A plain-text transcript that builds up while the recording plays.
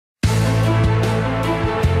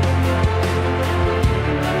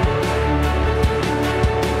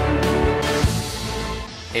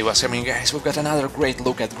Hey, what's happening, guys? We've got another great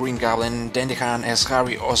look at Green Goblin, Dandy Han as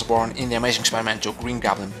Harry Osborn in the Amazing Spider-Man 2 Green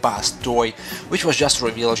Goblin Bust toy, which was just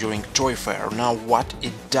revealed during Toy Fair. Now, what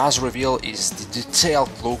it does reveal is the detailed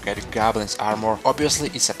look at Goblin's armor. Obviously,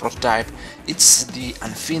 it's a prototype, it's the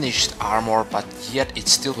unfinished armor, but yet it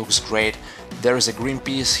still looks great. There is a green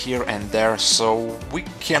piece here and there, so we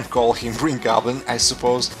can call him Green Goblin, I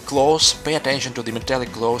suppose. Clothes, pay attention to the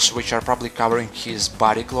metallic clothes, which are probably covering his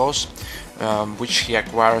body clothes, which he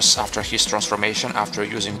acquires after his transformation, after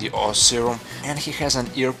using the Oz serum. And he has an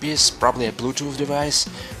earpiece, probably a Bluetooth device,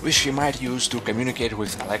 which he might use to communicate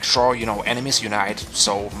with Electro. You know, enemies unite,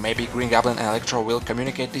 so maybe Green Goblin and Electro will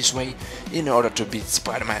communicate this way in order to beat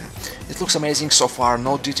Spider-Man. It looks amazing so far.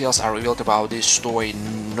 No details are revealed about this toy,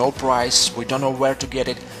 no price, we don't know where to get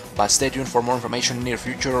it, but stay tuned for more information in the near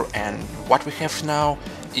future. And what we have now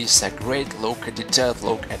is a great look, a detailed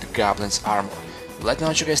look at Goblin's armor. Let me know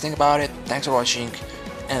what you guys think about it. Thanks for watching,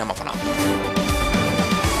 and I'm off for now.